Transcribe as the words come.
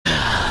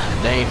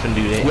They ain't finna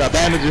do that. You got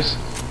bandages?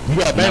 You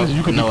got bandages,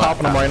 you can be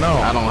popping them right now.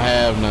 I don't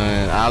have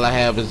none. All I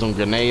have is some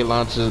grenade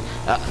launchers.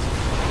 I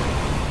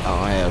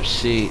don't have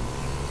shit.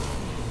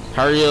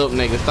 Hurry up,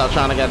 nigga. Stop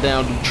trying to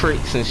goddamn do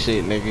tricks and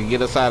shit, nigga.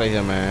 Get us out of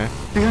here, man.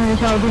 You ain't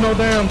trying to do no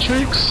damn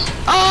tricks.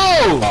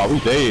 Oh! Oh, we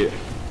dead.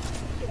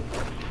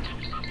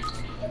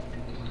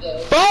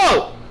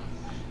 Fuck!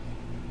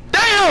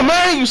 Damn,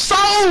 man, you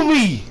sold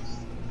me!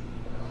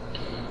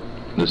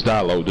 Just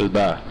die, Lo. Just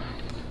die.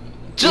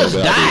 Just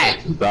die!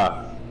 Just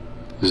die.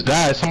 Just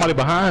die. Somebody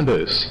behind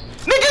us.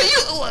 Nigga,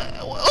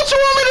 what you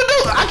want me to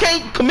do? I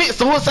can't commit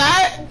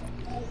suicide?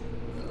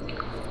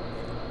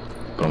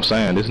 But I'm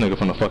saying, this nigga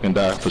finna fucking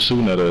die for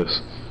shooting at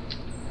us.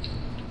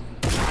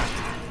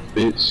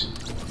 Bitch.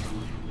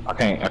 I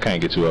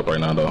can't get you up right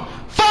now, though.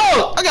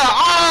 Fuck! I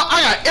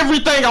got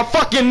everything I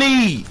fucking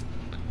need!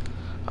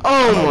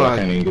 Oh my. I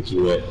can't even get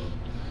you up.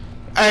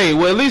 Hey,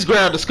 well, at least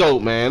grab the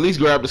scope, man. At least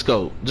grab the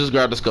scope. Just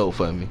grab the scope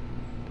for me.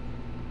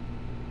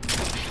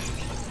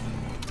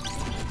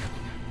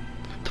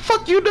 The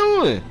fuck you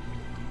doing?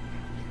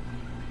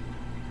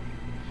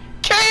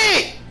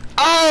 Kick!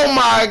 Oh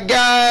my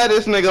god,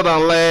 this nigga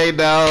done lagged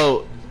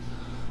out.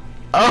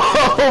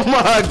 Oh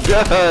my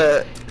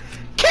god.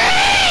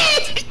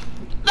 Kick!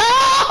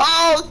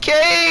 No!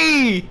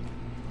 Okay!